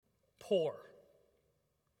poor,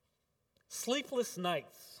 sleepless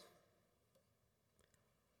nights,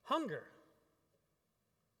 hunger,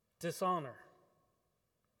 dishonor,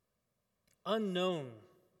 unknown,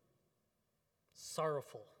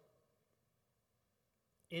 sorrowful,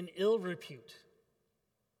 in ill repute,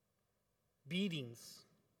 beatings,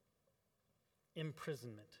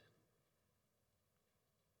 imprisonment.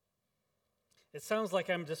 It sounds like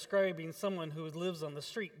I'm describing someone who lives on the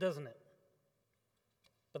street, doesn't it?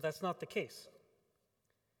 But that's not the case.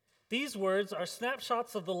 These words are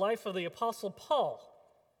snapshots of the life of the Apostle Paul,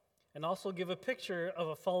 and also give a picture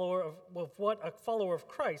of what a follower of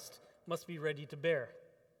Christ must be ready to bear.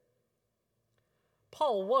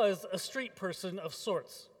 Paul was a street person of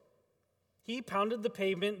sorts. He pounded the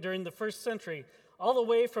pavement during the first century, all the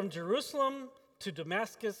way from Jerusalem to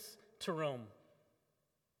Damascus to Rome.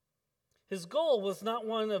 His goal was not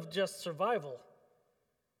one of just survival,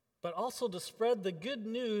 but also to spread the good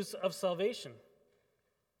news of salvation.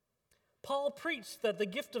 Paul preached that the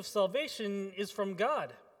gift of salvation is from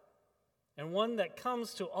God, and one that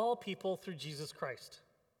comes to all people through Jesus Christ.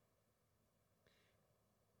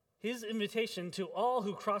 His invitation to all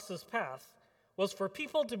who cross his path was for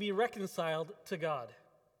people to be reconciled to God.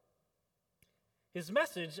 His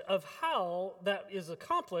message of how that is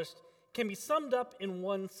accomplished can be summed up in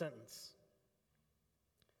one sentence.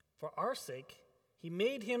 For our sake, he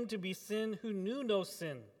made him to be sin who knew no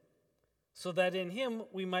sin, so that in him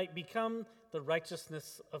we might become the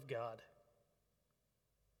righteousness of God.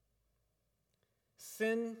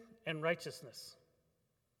 Sin and righteousness.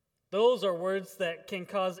 Those are words that can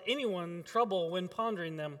cause anyone trouble when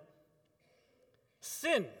pondering them.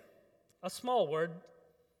 Sin, a small word,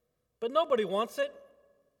 but nobody wants it,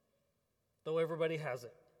 though everybody has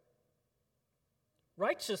it.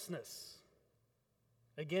 Righteousness,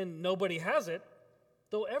 again, nobody has it,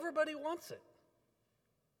 though everybody wants it.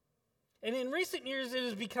 And in recent years, it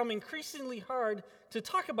has become increasingly hard to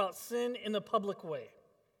talk about sin in a public way.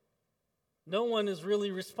 No one is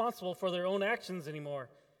really responsible for their own actions anymore.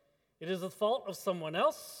 It is the fault of someone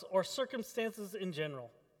else or circumstances in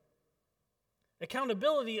general.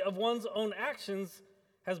 Accountability of one's own actions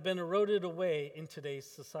has been eroded away in today's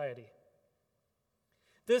society.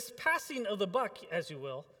 This passing of the buck, as you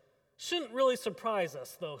will, shouldn't really surprise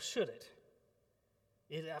us, though, should it?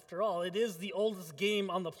 After all, it is the oldest game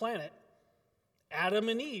on the planet. Adam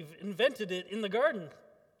and Eve invented it in the garden.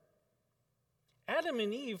 Adam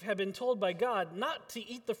and Eve had been told by God not to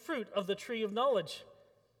eat the fruit of the tree of knowledge,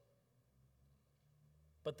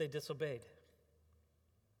 but they disobeyed.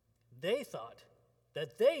 They thought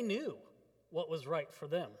that they knew what was right for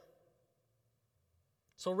them.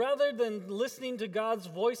 So rather than listening to God's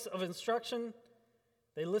voice of instruction,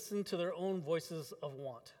 they listened to their own voices of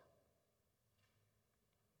want.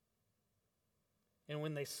 And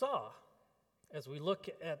when they saw, as we look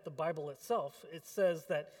at the Bible itself, it says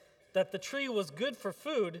that the tree was good for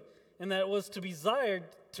food and that it was to be desired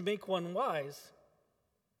to make one wise.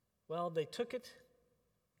 Well, they took it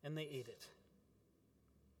and they ate it.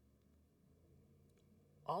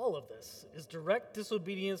 All of this is direct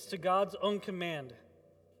disobedience to God's own command.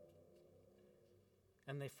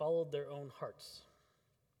 And they followed their own hearts.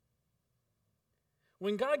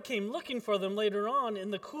 When God came looking for them later on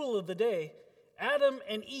in the cool of the day, Adam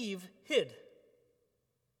and Eve hid.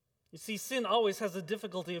 You see, sin always has a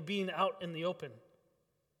difficulty of being out in the open.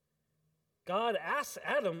 God asked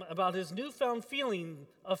Adam about his newfound feeling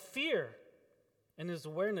of fear and his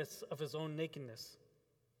awareness of his own nakedness.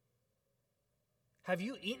 Have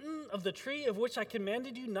you eaten of the tree of which I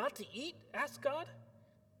commanded you not to eat? Asked God.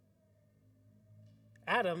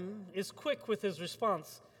 Adam is quick with his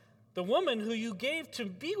response. The woman who you gave to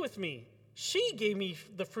be with me, she gave me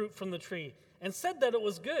the fruit from the tree and said that it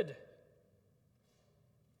was good.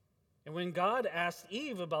 And when God asked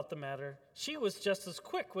Eve about the matter, she was just as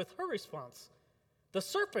quick with her response. The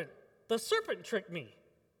serpent tricked me.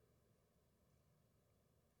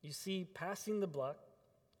 You see, passing the buck,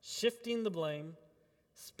 shifting the blame,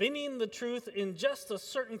 spinning the truth in just a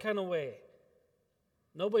certain kind of way.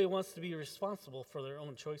 Nobody wants to be responsible for their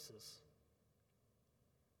own choices.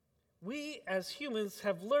 We as humans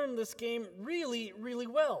have learned this game really, really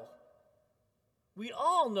well. We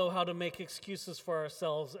all know how to make excuses for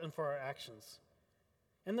ourselves and for our actions.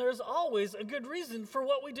 And there is always a good reason for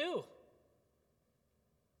what we do.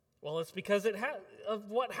 Well, it's because of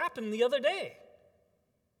what happened the other day.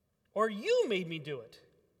 Or you made me do it.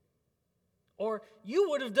 Or you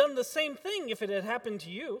would have done the same thing if it had happened to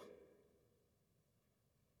you.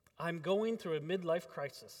 I'm going through a midlife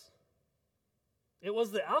crisis. It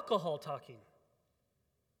was the alcohol talking.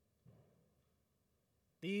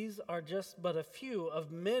 These are just but a few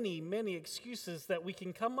of many, many excuses that we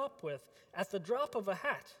can come up with at the drop of a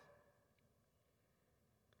hat.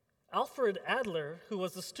 Alfred Adler, who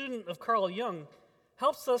was a student of Carl Jung,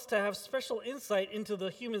 helps us to have special insight into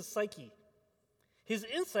the human psyche. His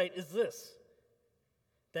insight is this: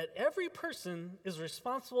 that every person is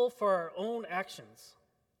responsible for our own actions.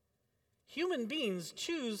 Human beings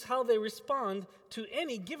choose how they respond to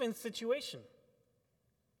any given situation.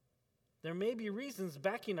 There may be reasons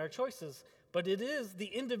backing our choices, but it is the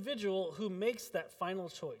individual who makes that final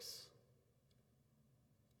choice.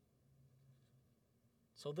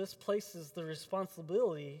 So this places the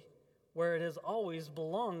responsibility where it has always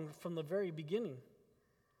belonged from the very beginning.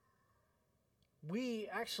 We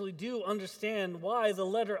actually do understand why the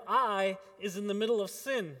letter I is in the middle of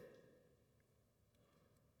sin.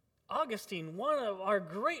 Augustine, one of our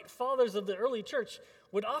great fathers of the early church,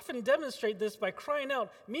 would often demonstrate this by crying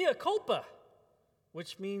out, "Mea culpa,"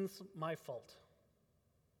 which means my fault.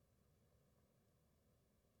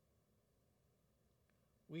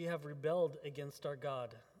 We have rebelled against our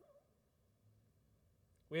God.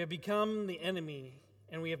 We have become the enemy,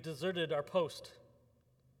 and we have deserted our post.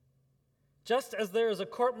 Just as there is a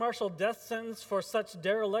court-martial death sentence for such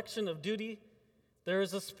dereliction of duty, there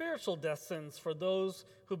is a spiritual death sentence for those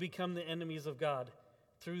who become the enemies of God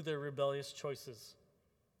through their rebellious choices.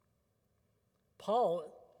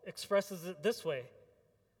 Paul expresses it this way: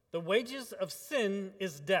 the wages of sin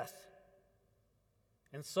is death,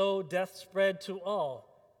 and so death spread to all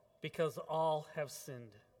because all have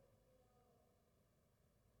sinned.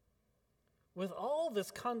 With all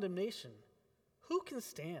this condemnation, who can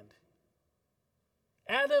stand?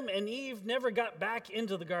 Adam and Eve never got back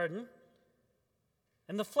into the garden,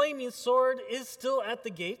 and the flaming sword is still at the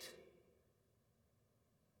gate.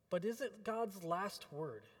 But is it God's last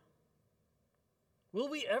word? Will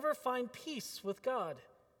we ever find peace with God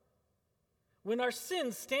when our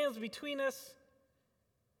sin stands between us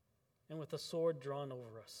and with a sword drawn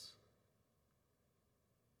over us?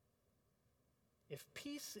 If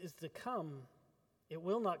peace is to come, it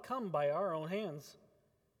will not come by our own hands.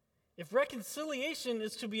 If reconciliation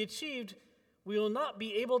is to be achieved, we will not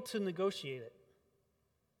be able to negotiate it.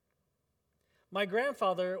 My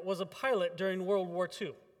grandfather was a pilot during World War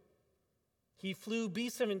II. He flew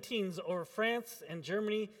B-17s over France and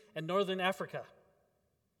Germany and Northern Africa.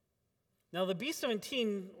 Now, the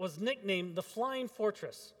B-17 was nicknamed the Flying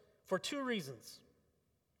Fortress for two reasons.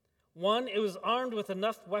 One, it was armed with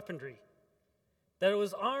enough weaponry that it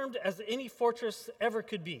was armed as any fortress ever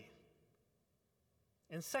could be.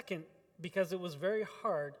 And second, because it was very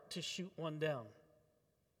hard to shoot one down.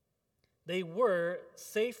 They were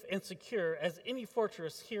safe and secure as any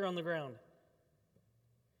fortress here on the ground.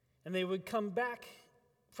 And they would come back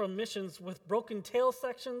from missions with broken tail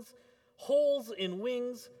sections, holes in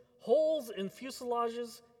wings, holes in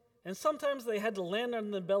fuselages, and sometimes they had to land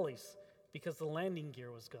on their bellies because the landing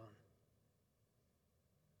gear was gone.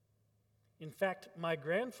 In fact, my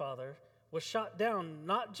grandfather was shot down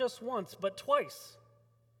not just once, but twice,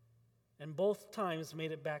 and both times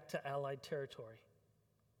made it back to Allied territory.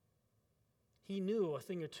 He knew a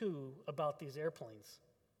thing or two about these airplanes.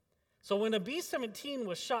 So when a B-17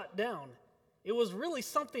 was shot down, it was really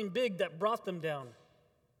something big that brought them down.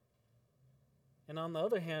 And on the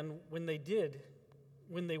other hand, when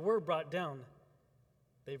they were brought down,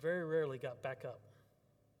 they very rarely got back up.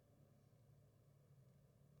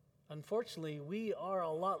 Unfortunately, we are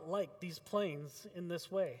a lot like these planes in this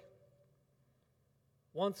way.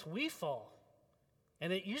 Once we fall,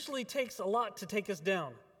 and it usually takes a lot to take us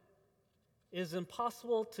down, it is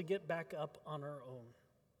impossible to get back up on our own.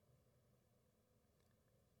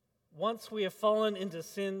 Once we have fallen into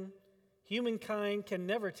sin, humankind can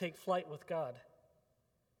never take flight with God.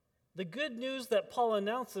 The good news that Paul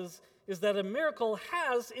announces is that a miracle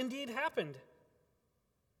has indeed happened.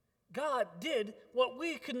 God did what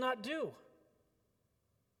we could not do.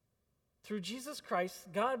 Through Jesus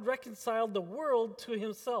Christ, God reconciled the world to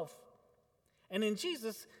himself. And in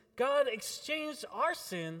Jesus, God exchanged our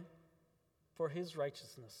sin for his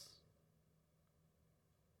righteousness.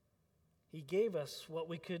 He gave us what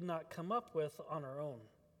we could not come up with on our own.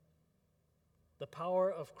 The power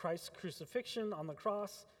of Christ's crucifixion on the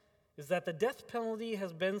cross is that the death penalty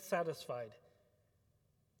has been satisfied,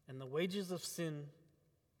 and the wages of sin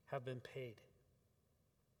have been paid.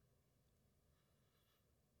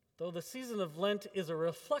 Though the season of Lent is a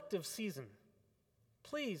reflective season,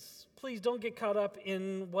 please don't get caught up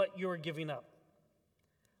in what you're giving up.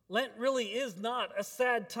 Lent really is not a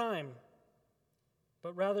sad time,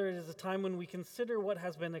 but rather it is a time when we consider what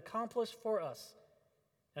has been accomplished for us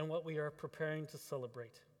and what we are preparing to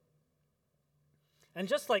celebrate. And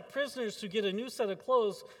just like prisoners who get a new set of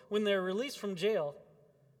clothes when they're released from jail,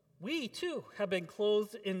 we too have been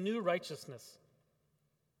clothed in new righteousness,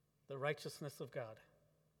 the righteousness of God.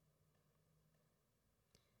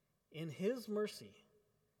 In his mercy,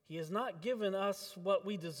 he has not given us what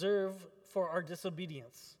we deserve for our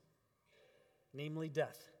disobedience, namely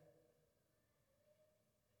death.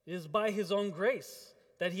 It is by his own grace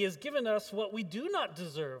that he has given us what we do not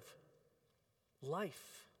deserve,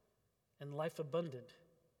 life and life abundant.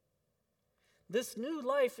 This new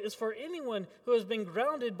life is for anyone who has been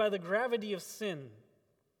grounded by the gravity of sin.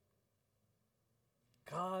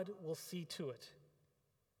 God will see to it.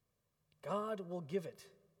 God will give it.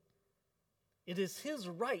 It is his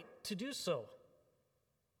right to do so,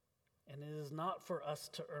 and it is not for us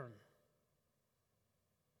to earn.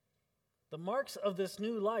 The marks of this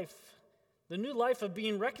new life, the new life of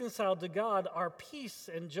being reconciled to God, are peace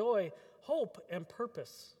and joy, hope and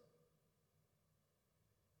purpose.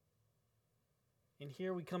 And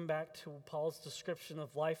here we come back to Paul's description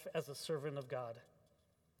of life as a servant of God,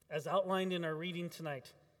 as outlined in our reading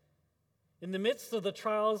tonight. In the midst of the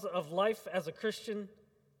trials of life as a Christian,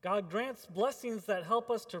 God grants blessings that help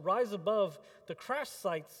us to rise above the crash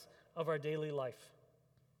sites of our daily life.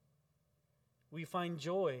 We find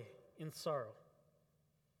joy in sorrow,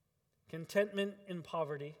 contentment in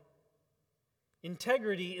poverty,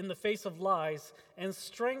 integrity in the face of lies, and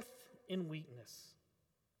strength in weakness.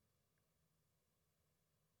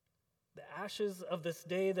 The ashes of this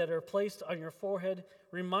day that are placed on your forehead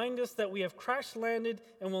remind us that we have crash-landed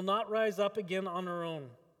and will not rise up again on our own.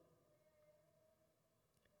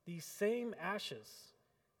 These same ashes,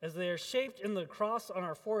 as they are shaped in the cross on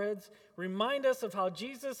our foreheads, remind us of how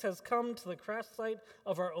Jesus has come to the crash site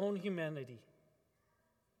of our own humanity.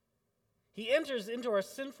 He enters into our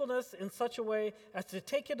sinfulness in such a way as to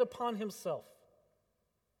take it upon himself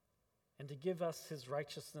and to give us his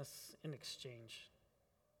righteousness in exchange.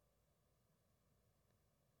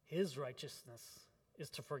 His righteousness is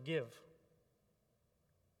to forgive.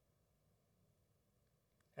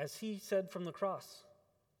 As he said from the cross,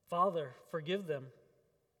 "Father, forgive them."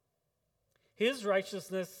 His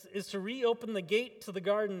righteousness is to reopen the gate to the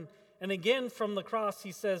garden, and again from the cross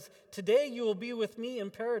he says, "Today you will be with me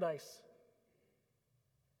in paradise."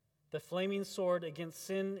 The flaming sword against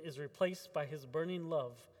sin is replaced by his burning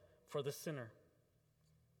love for the sinner.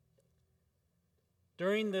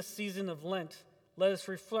 During this season of Lent, let us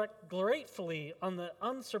reflect gratefully on the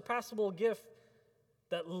unsurpassable gift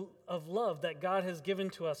of love that God has given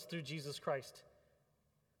to us through Jesus Christ,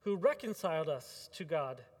 who reconciled us to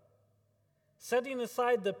God, setting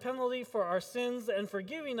aside the penalty for our sins and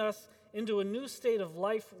forgiving us into a new state of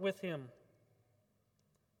life with him.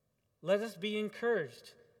 Let us be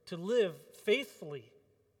encouraged to live faithfully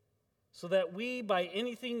so that we, by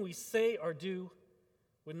anything we say or do,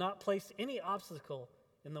 would not place any obstacle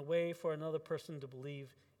in the way for another person to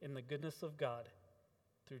believe in the goodness of God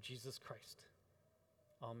through Jesus Christ.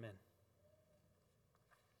 Amen.